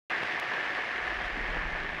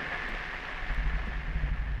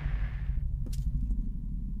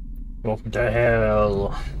Welcome to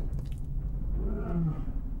hell.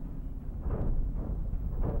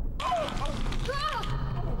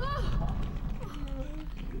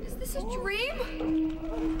 Is this a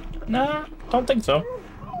dream? Nah, don't think so.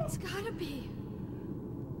 It's gotta be.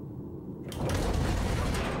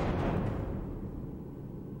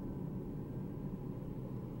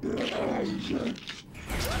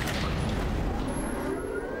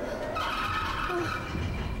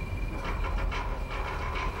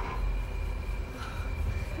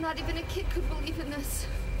 Not even a kid could believe in this.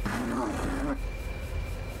 But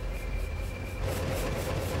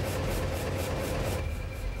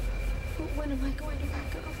when am I going to wake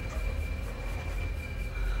up?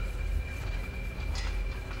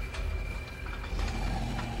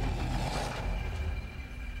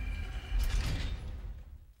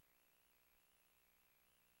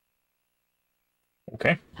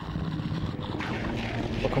 Okay.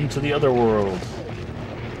 Welcome to the other world.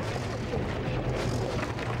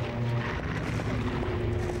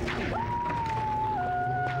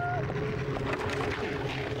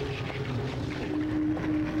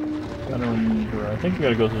 Gotta remember, I think we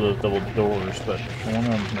gotta go through those double doors, but I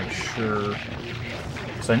want to make sure.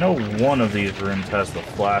 Because I know one of these rooms has the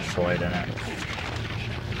flashlight in it.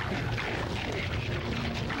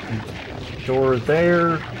 Door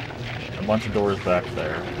there, a bunch of doors back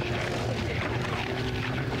there.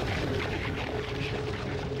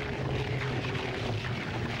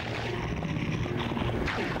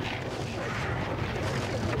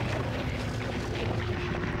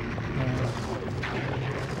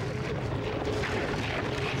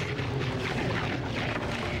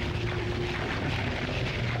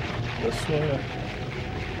 This way.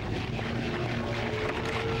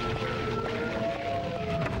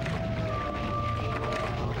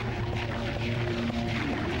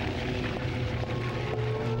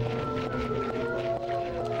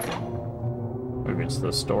 Maybe it's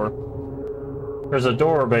this door. There's a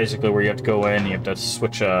door basically where you have to go in, you have to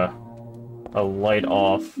switch a light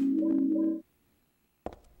off.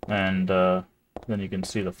 And then you can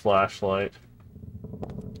see the flashlight.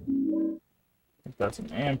 That's an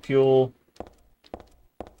ampule.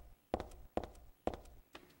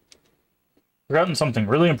 Forgotten something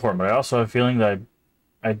really important, but I also have a feeling that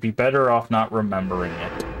I'd be better off not remembering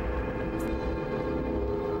it.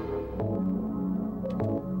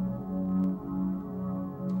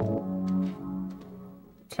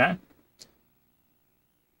 Okay.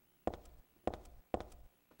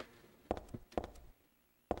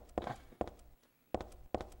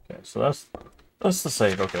 Okay, so that's the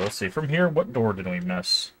save. Okay, let's see. From here, what door did we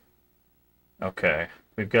miss? Okay.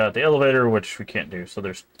 We've got the elevator, which we can't do. So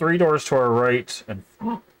there's 3 doors to our right and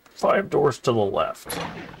 5 doors to the left.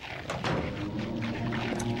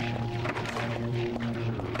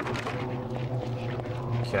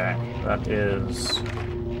 Okay, that is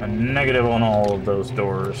a negative on all of those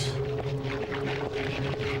doors.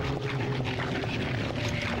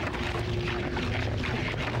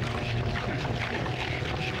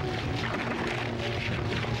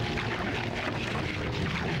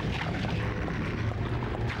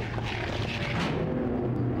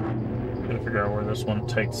 Figure out where this one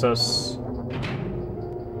takes us.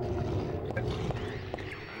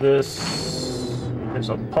 This is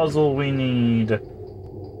a puzzle we need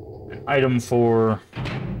an item for.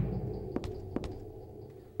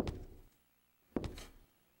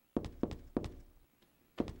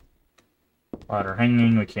 Ladder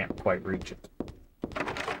hanging, we can't quite reach it.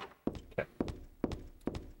 Okay.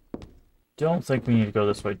 Don't think we need to go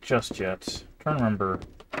this way just yet. Trying to remember.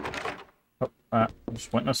 Oh,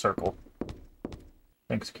 just went in a circle.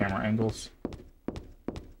 Thanks, camera angles.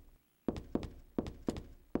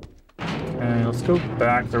 Okay, let's go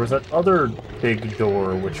back. There was that other big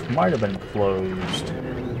door, which might have been closed.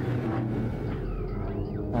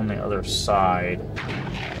 On the other side.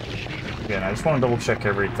 Again, I just want to double check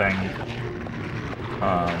everything.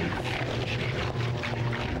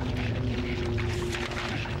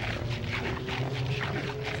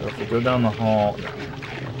 So if we go down the hall...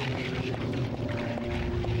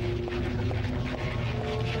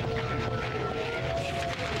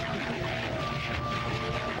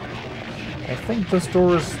 I think this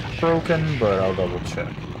door is broken, but I'll double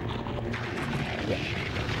check. Yeah.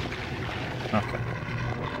 Okay.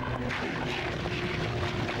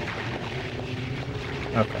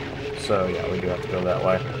 Okay. So, yeah, we do have to go that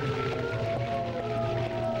way.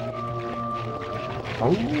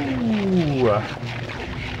 Oh!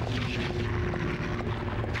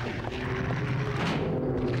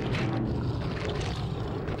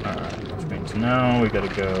 Alright, which means now we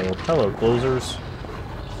gotta go... Hello, closers.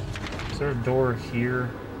 Is there a door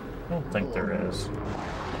here? I don't think there is.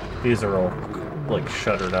 These are all, like,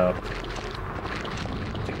 shuttered up.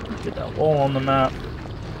 Get that wall on the map.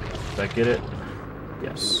 Did I get it?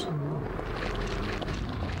 Yes.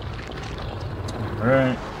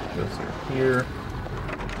 Alright, go through here.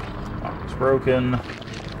 Lock is broken. I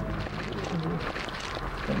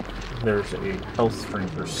think there's a health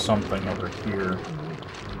drink or something over here.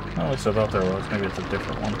 At least I thought there was. Maybe it's a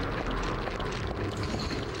different one.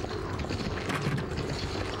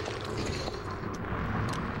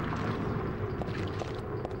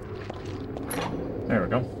 There we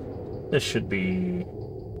go. This should be...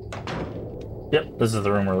 Yep, this is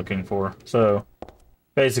the room we're looking for. So,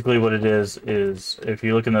 basically what it is if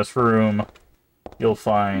you look in this room, you'll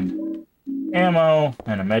find ammo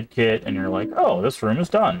and a med kit, and you're like, oh, this room is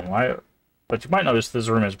done. Why? But you might notice this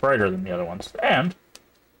room is brighter than the other ones. And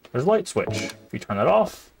there's a light switch. If you turn that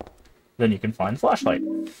off, then you can find flashlight.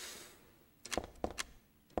 And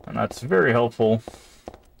that's very helpful,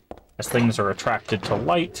 as things are attracted to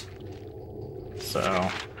light. So,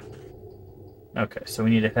 okay, so we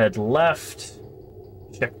need to head left,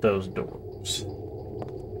 check those doors.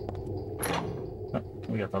 Oh,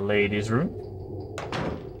 we got the ladies' room.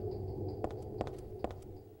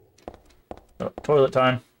 Oh, toilet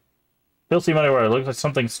time. You'll see money where it looks like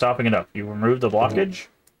something's stopping it up. You remove the blockage.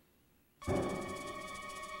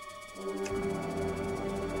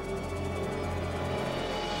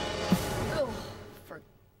 Oh,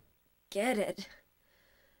 forget it.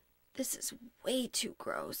 This is way too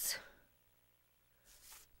gross.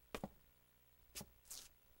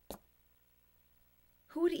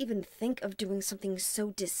 Who would even think of doing something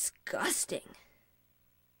so disgusting?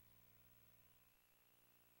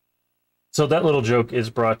 So that little joke is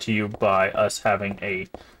brought to you by us having a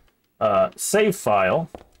save file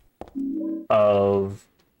of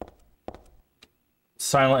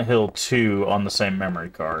Silent Hill 2 on the same memory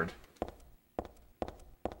card.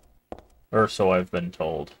 Or so I've been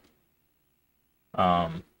told.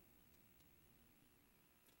 Apparently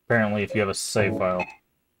if you have a save file...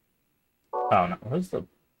 Oh no, what is the...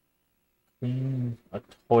 Clean a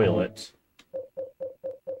toilet.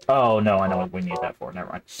 Oh no, I know what we need that for,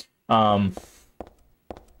 never mind.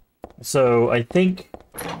 So I think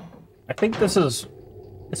this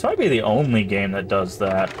might be the only game that does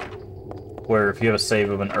that, where if you have a save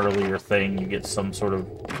of an earlier thing, you get some sort of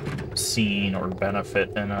scene or benefit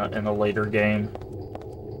in a later game.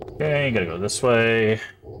 Okay, gotta go this way.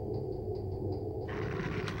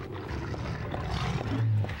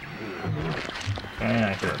 Okay,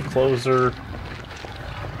 I hear a closer.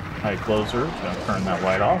 Hi, closer. Gonna turn that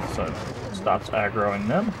light off so it stops aggroing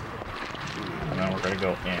them. And then we're gonna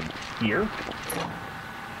go in here.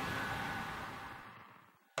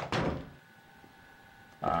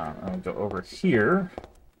 I'll go over here.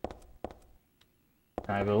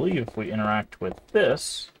 I believe if we interact with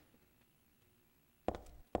this,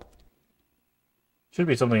 should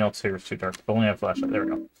be something else here. It's too dark. Only have flashlight. There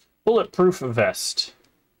we go. Bulletproof vest.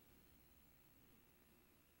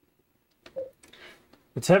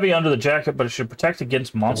 It's heavy under the jacket, but it should protect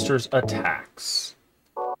against monsters' attacks.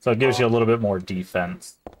 So it gives you a little bit more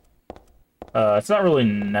defense. It's not really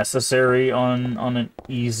necessary on an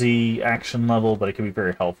easy action level, but it can be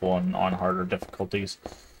very helpful on harder difficulties.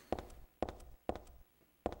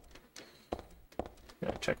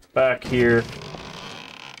 Gotta check the back here.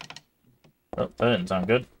 Oh, that didn't sound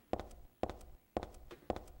good.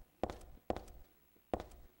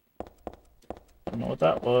 Don't know what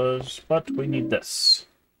that was, but we need this.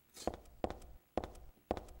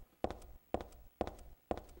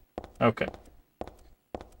 Okay.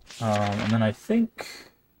 And then I think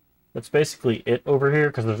that's basically it over here,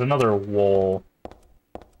 because there's another wall.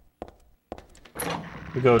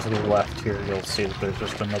 If you go to the left here, you'll see that there's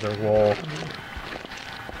just another wall.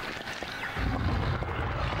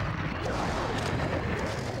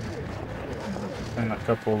 And a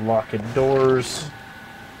couple of locked doors.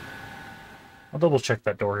 I'll double check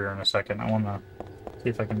that door here in a second. I want to see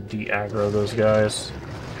if I can de-aggro those guys.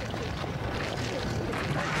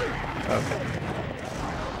 Okay.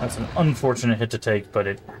 That's an unfortunate hit to take, but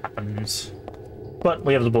it happens. But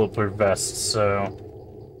we have the bulletproof vest, so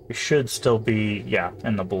we should still be, yeah,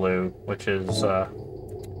 in the blue, which is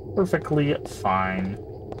perfectly fine.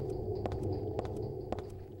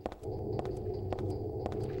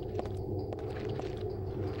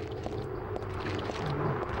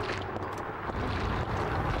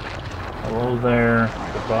 Hello there.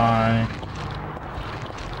 Goodbye.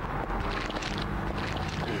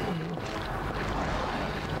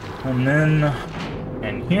 And then,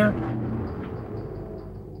 in here,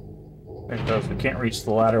 because we can't reach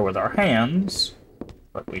the ladder with our hands,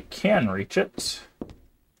 but we can reach it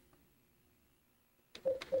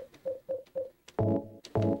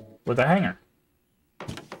with a hanger.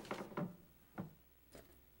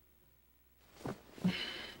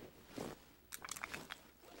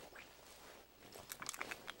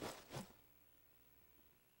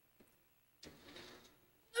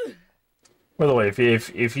 By the way,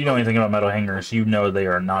 if you know anything about metal hangers, you know they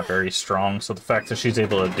are not very strong. So the fact that she's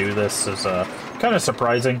able to do this is kind of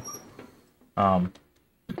surprising.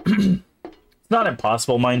 It's not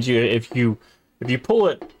impossible, mind you. If you pull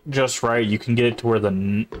it just right, you can get it to where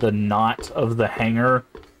the knot of the hanger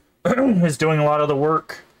is doing a lot of the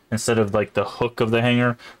work instead of like the hook of the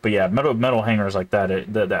hanger. But yeah, metal hangers like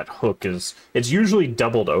that, that hook it's usually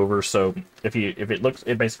doubled over. So if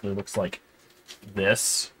it basically looks like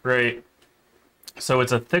this, right? So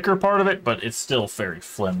it's a thicker part of it, but it's still very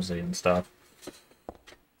flimsy and stuff.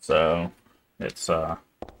 So it's kind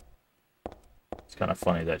of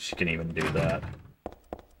funny that she can even do that.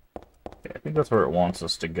 Okay, I think that's where it wants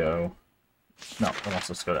us to go. No, it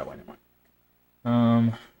wants us to go that way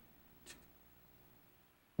anyway.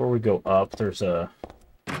 Before we go up, there's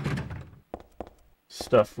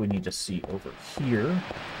stuff we need to see over here.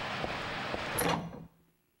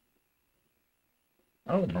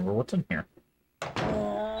 I don't remember what's in here.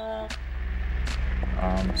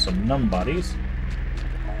 Some numb bodies.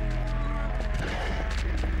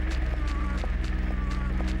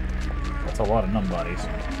 That's a lot of numb bodies.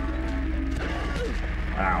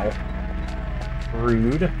 Ow.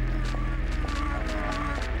 Rude.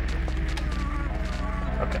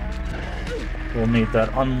 Okay. We'll need that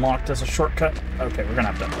unlocked as a shortcut. Okay, we're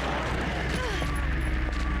gonna have to...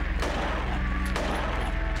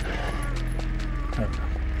 Okay.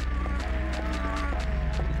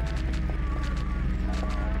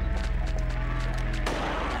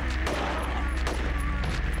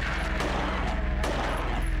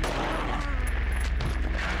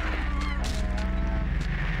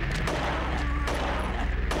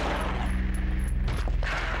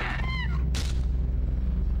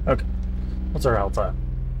 Okay. What's our health at?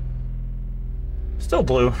 Still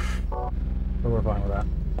blue. But we're fine with that.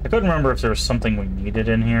 I couldn't remember if there was something we needed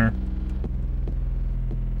in here.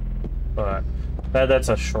 But that's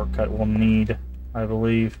a shortcut we'll need, I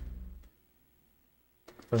believe.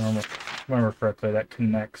 If I remember correctly, that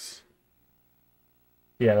connects.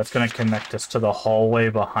 Yeah, that's going to connect us to the hallway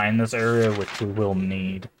behind this area, which we will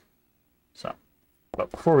need. So,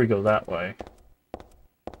 but before we go that way...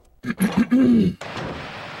 we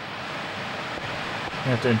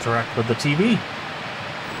have to interact with the TV.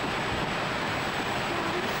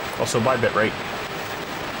 Also by bitrate.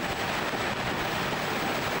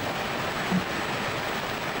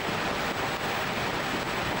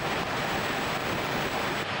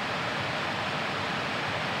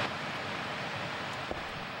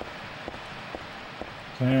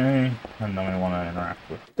 Okay, and then we want to interact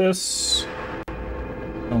with this.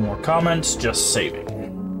 No more comments, just saving.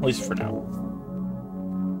 At least for now.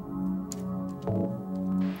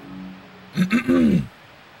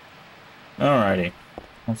 Alrighty,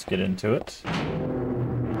 let's get into it.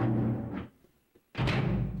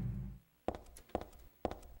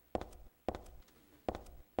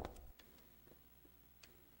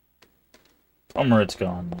 It's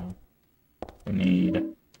gone now. We need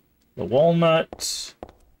the walnut.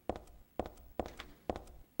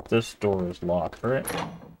 This door is locked, right?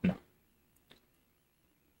 No.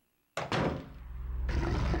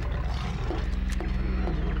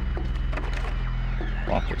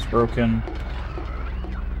 Lock is broken.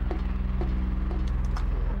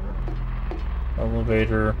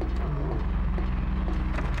 Elevator.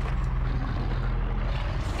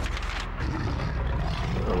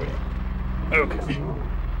 Okay.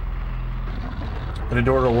 And a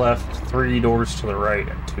door to the left, 3 doors to the right,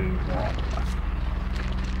 and 2 more on the left.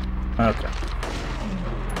 Okay.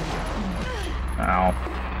 Ow.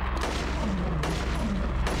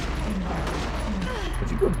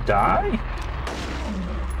 Did you go die?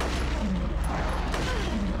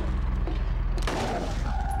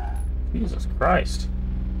 Jesus Christ.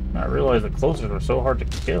 I realized the closers were so hard to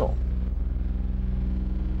kill.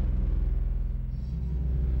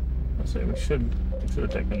 Let's see, we should have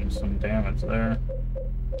taken some damage there.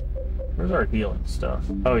 Where's our healing stuff?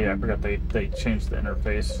 Oh yeah, I forgot they changed the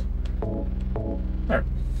interface. There.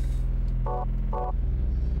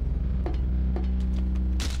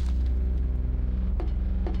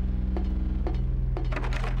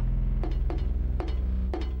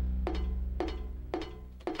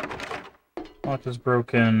 Lock is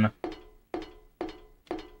broken.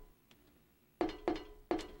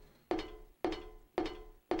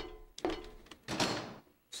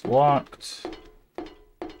 It's locked.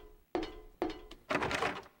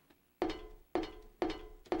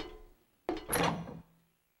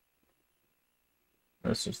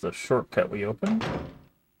 this is the shortcut we opened.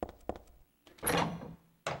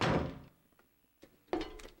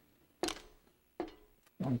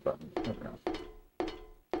 Wrong button. There we go.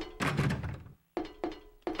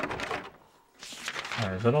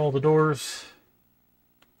 Alright, is that all the doors?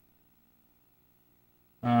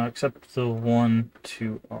 Except the one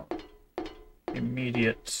to our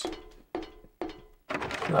immediate.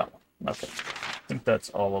 That one. Okay. I think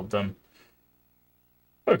that's all of them.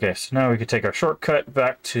 Okay, so now we can take our shortcut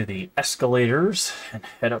back to the escalators and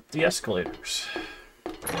head up the escalators.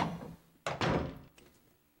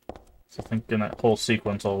 So I think in that whole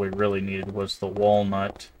sequence, all we really needed was the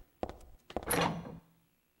walnut.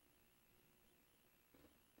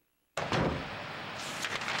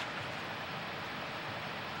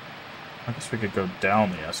 I guess we could go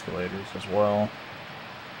down the escalators as well.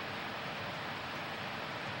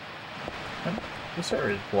 And this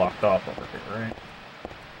area is blocked off over here, right?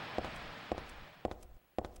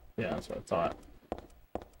 Yeah, that's what I thought.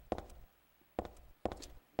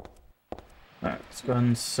 Alright, let's go ahead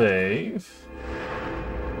and save.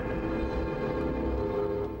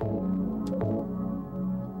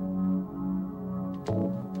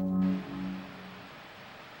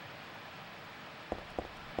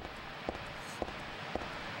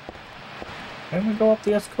 Can we go up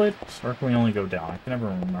the escalators, or can we only go down? I can never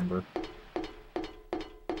remember.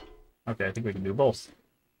 Okay, I think we can do both.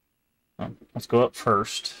 Let's go up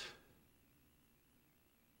first.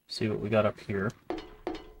 See what we got up here.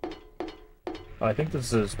 Oh, I think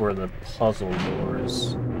this is where the puzzle door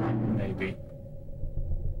is, maybe.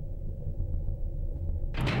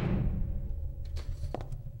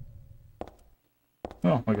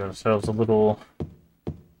 Oh, we got ourselves a little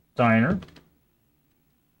diner.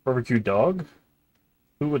 Barbecue dog.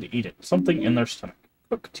 Who would eat it? Something in their stomach.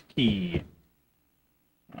 Cooked key.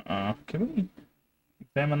 Can we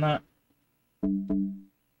examine that?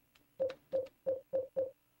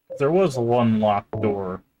 There was one locked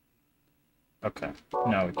door. Okay.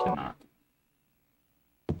 No, we cannot.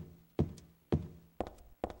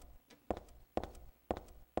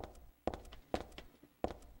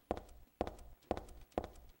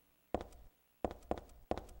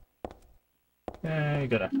 Okay,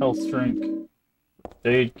 got a health drink.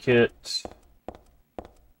 Aid kit.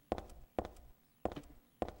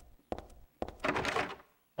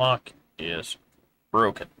 Lock is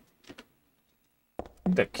broken. I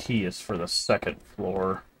think the key is for the second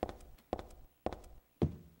floor.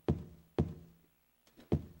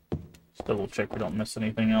 Just double check we don't miss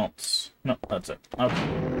anything else. No, that's it. Okay.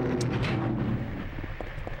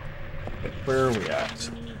 Where are we at?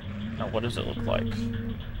 Now, what does it look like?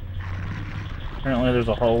 Apparently there's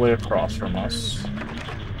a hallway across from us.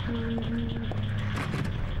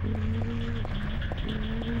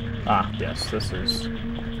 Ah, yes, this is...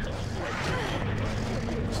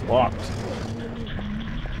 It's locked.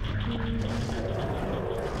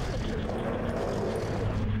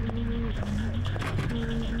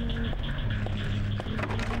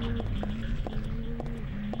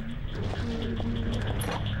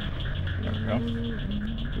 There we go.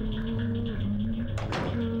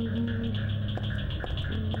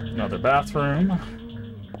 Another bathroom.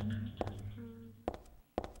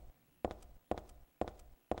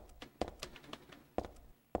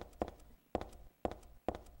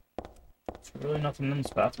 Is there really nothing in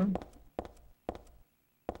this bathroom?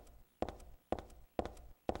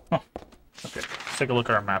 Oh, okay. Let's take a look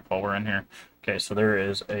at our map while we're in here. Okay, so there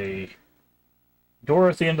is a door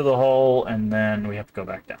at the end of the hall, and then we have to go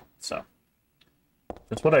back down. So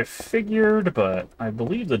that's what I figured, but I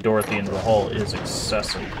believe the door at the end of the hall is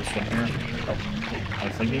accessible. This one here. Oh, I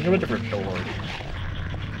was thinking of a different door.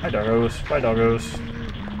 Hi, doggos. Bye, doggos.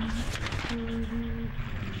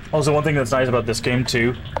 Also, one thing that's nice about this game,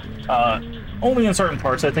 too, only in certain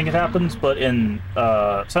parts I think it happens, but in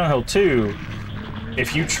Silent Hill 2,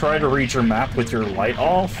 if you try to read your map with your light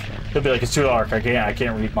off, it'll be like, it's too dark, I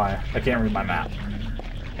can't read my map.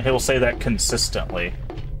 And he will say that consistently.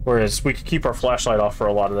 Whereas we could keep our flashlight off for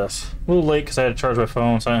a lot of this. A little late because I had to charge my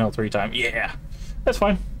phone, Silent Hill 3 times. Yeah, that's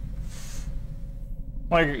fine.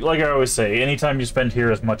 Like I always say, anytime you spend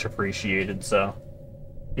here is much appreciated, so...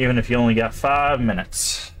 Even if you only got 5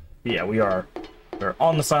 minutes. Yeah, we're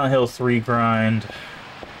on the Silent Hill 3 grind.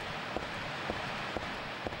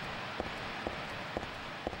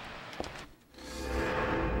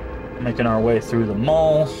 Making our way through the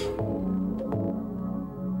mall.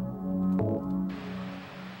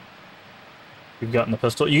 You've gotten the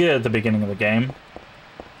pistol. You get it at the beginning of the game.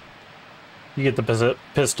 You get the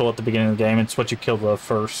pistol at the beginning of the game. It's what you kill the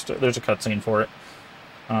first. There's a cutscene for it.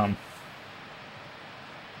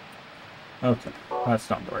 Okay, that's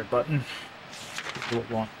not the right button.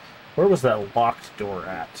 Where was that locked door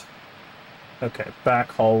at? Okay,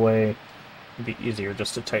 back hallway. It'd be easier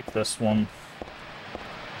just to take this one.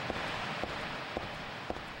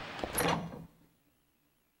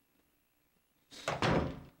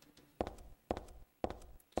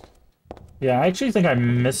 Yeah, I actually think I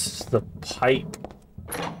missed the pipe.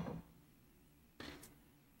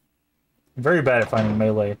 I'm very bad at finding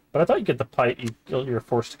melee, but I thought you get the pipe. You're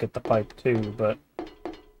forced to get the pipe too, but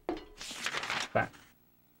back.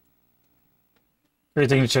 Great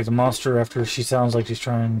thing to check the monster after she sounds like she's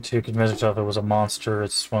trying to convince herself it was a monster.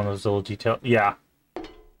 It's one of those little details. Yeah.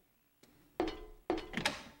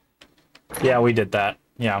 Yeah, we did that.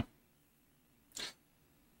 Yeah.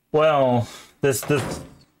 Well, this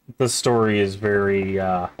story is very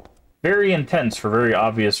very intense for very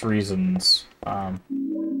obvious reasons. Because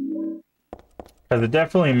it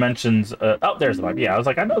definitely mentions oh, there's the pipe. Yeah, I was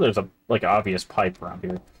like, I know there's a obvious pipe around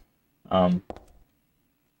here.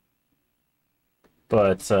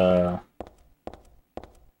 But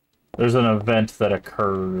there's an event that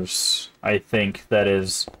occurs, I think, that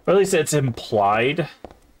is, or at least it's implied,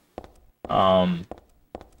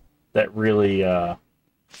 that really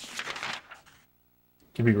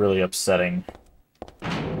can be really upsetting.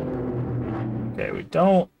 Okay, we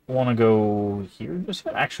don't want to go here just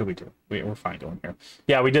yet. Actually, we do. We're fine going here.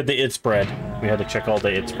 Yeah, we did the it spread. We had to check all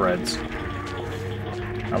the it spreads.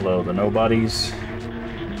 Hello, the nobodies.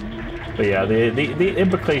 But yeah, the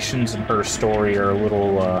implications in her story are a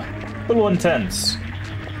little intense.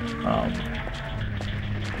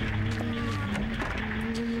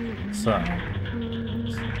 So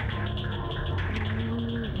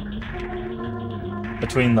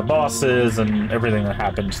between the bosses and everything that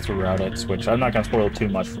happens throughout it, which I'm not going to spoil too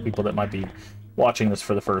much for people that might be watching this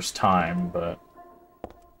for the first time, but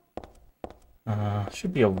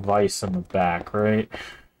should be a vice in the back, right?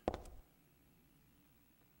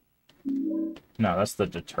 No, that's the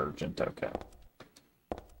detergent, okay.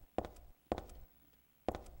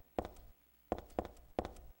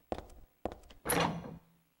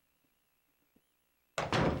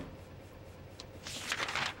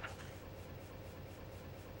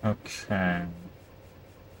 Okay.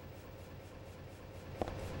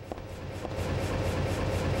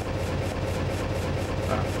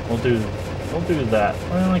 We'll do that.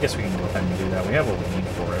 Well, I guess we can go ahead and do that. We have what we need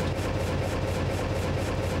for it.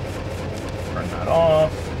 Turn that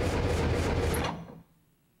off.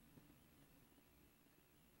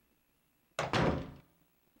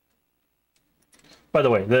 By the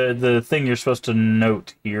way, the thing you're supposed to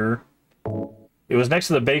note here, it was next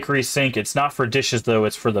to the bakery sink. It's not for dishes, though.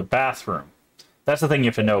 It's for the bathroom. That's the thing you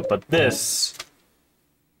have to note. But this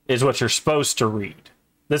is what you're supposed to read.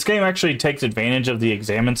 This game actually takes advantage of the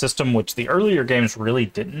examine system, which the earlier games really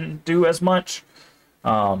didn't do as much.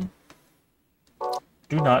 Do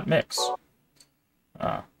not mix.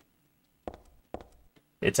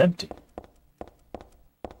 It's empty.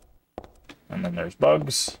 And then there's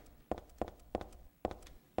bugs.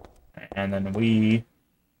 And then we,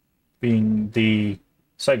 being the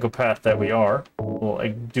psychopath that we are, will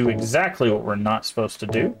do exactly what we're not supposed to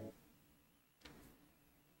do.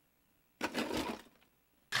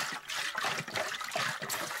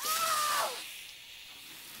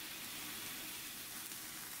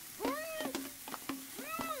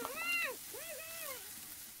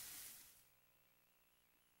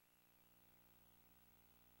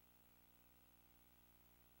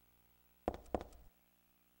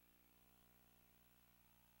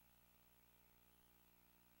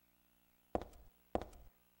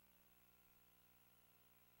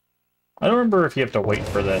 I don't remember if you have to wait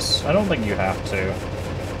for this. I don't think you have to.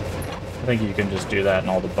 I think you can just do that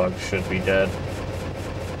and all the bugs should be dead.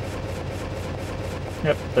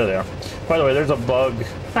 Yep, there they are. By the way, there's a bug.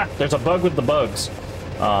 Ha! There's a bug with the bugs.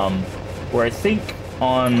 Where I think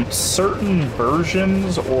on certain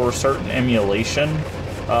versions or certain emulation,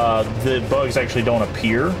 the bugs actually don't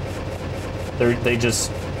appear. They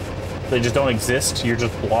just don't exist. You're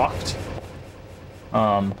just blocked.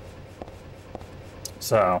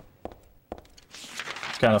 So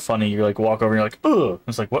it's kind of funny. You like walk over and you're like, ugh.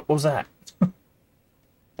 It's like, what was that?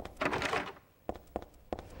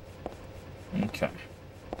 Okay.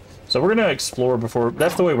 So we're gonna explore before.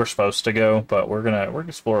 That's the way we're supposed to go, but we're gonna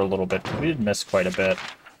explore a little bit. We did miss quite a bit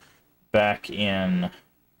back in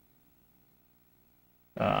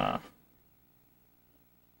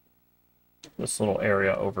this little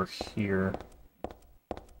area over here.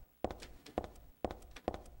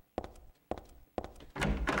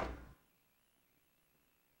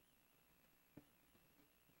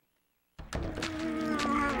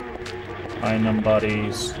 Find them,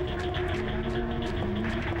 buddies.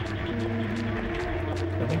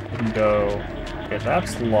 can go... Okay,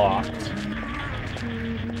 that's locked.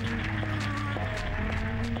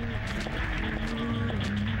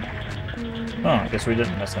 Oh, I guess we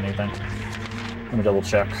didn't miss anything. Let me double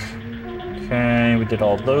check. Okay, we did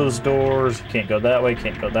all those doors. Can't go that way,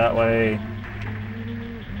 can't go that way.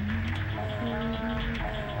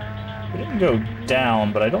 We didn't go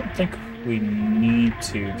down, but I don't think we need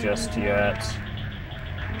to just yet.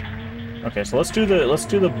 Okay, so let's do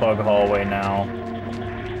the bug hallway now.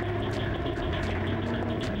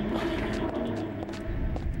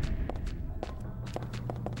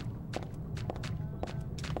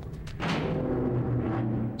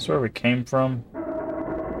 That's where we came from.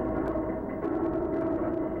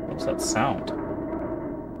 What's that sound?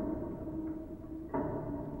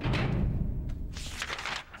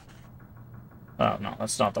 Oh, no,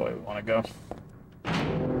 that's not the way we want to go.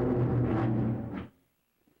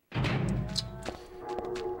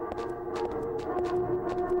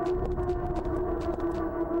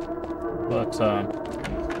 But,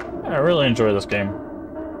 I really enjoy this game.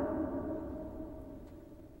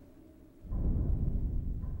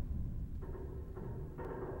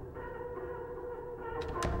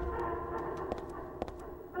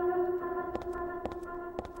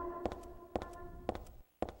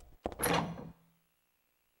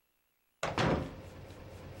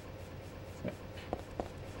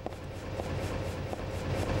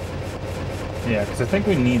 Yeah, because I think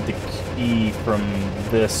we need the key from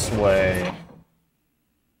this way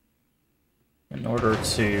in order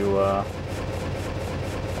to,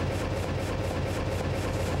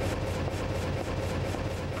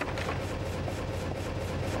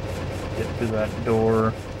 get through that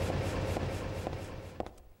door.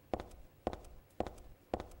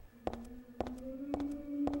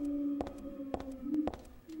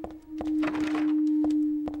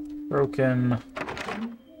 Broken.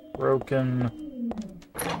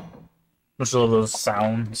 Just all those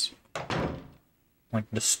sounds. Like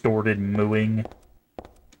distorted mooing.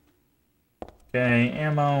 Okay,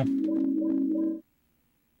 ammo.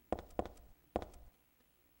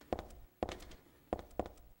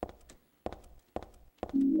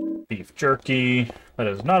 Beef jerky. That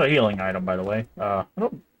is not a healing item, by the way. I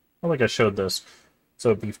don't think I showed this.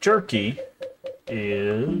 So beef jerky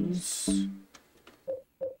is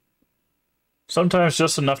sometimes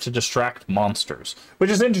just enough to distract monsters. Which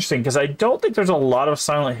is interesting, because I don't think there's a lot of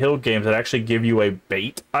Silent Hill games that actually give you a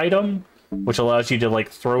bait item, which allows you to, like,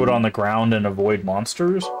 throw it on the ground and avoid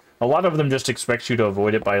monsters. A lot of them just expect you to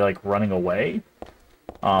avoid it by, like, running away.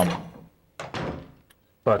 But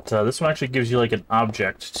this one actually gives you, like, an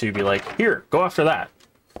object to be like, here, go after that.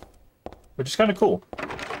 Which is kind of cool.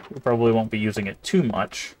 We probably won't be using it too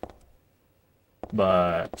much.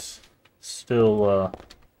 But still,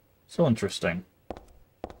 still interesting.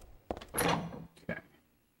 Okay.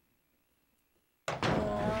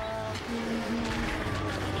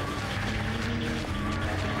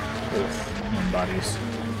 Oof, bodies.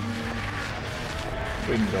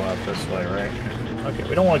 We can go out this way, right? Okay,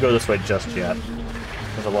 we don't want to go this way just yet.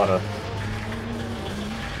 There's a lot of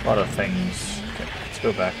things. Okay, let's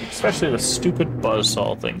go back. Especially the stupid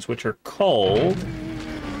buzzsaw things, which are called...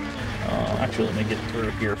 actually, let me get through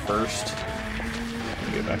here first.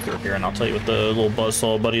 Get back through here and I'll tell you what the little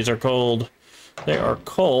buzzsaw buddies are called. They are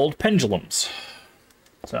called pendulums.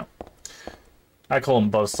 So, I call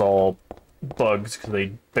them buzzsaw bugs because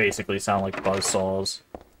they basically sound like buzzsaws.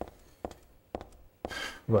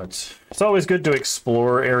 But it's always good to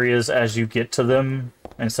explore areas as you get to them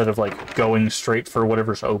instead of like going straight for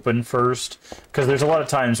whatever's open first. Because there's a lot of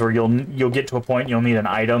times where you'll get to a point you'll need an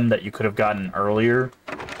item that you could have gotten earlier.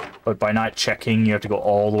 But by not checking, you have to go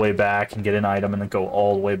all the way back and get an item and then go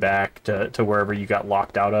all the way back to wherever you got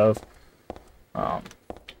locked out of.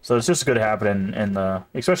 So it's just a good habit in the,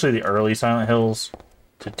 especially the early Silent Hills,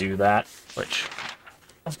 to do that. Which,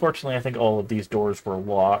 unfortunately, I think all of these doors were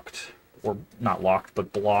locked. Or not locked,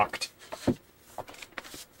 but blocked.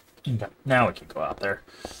 Okay, now we can go out there.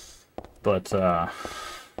 But,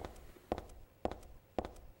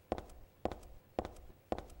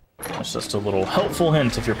 that's just a little helpful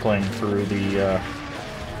hint if you're playing through the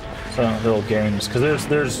Silent Hill games, because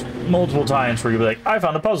there's multiple times where you'll be like, I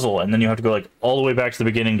found a puzzle, and then you have to go like all the way back to the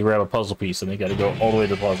beginning to grab a puzzle piece, and you got to go all the way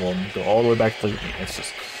to the puzzle and go all the way back to the... It's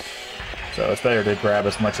just... So it's better to grab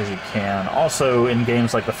as much as you can. Also, in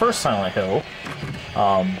games like the first Silent Hill,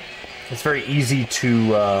 it's very easy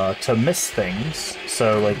to miss things.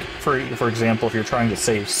 So, like for example, if you're trying to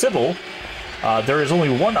save Sybil, there is only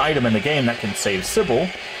one item in the game that can save Sybil,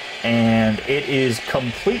 and it is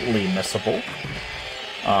completely missable.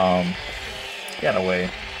 Get away,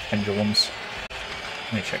 pendulums.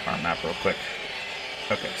 Let me check our map real quick.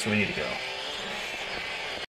 Okay, so we need to go.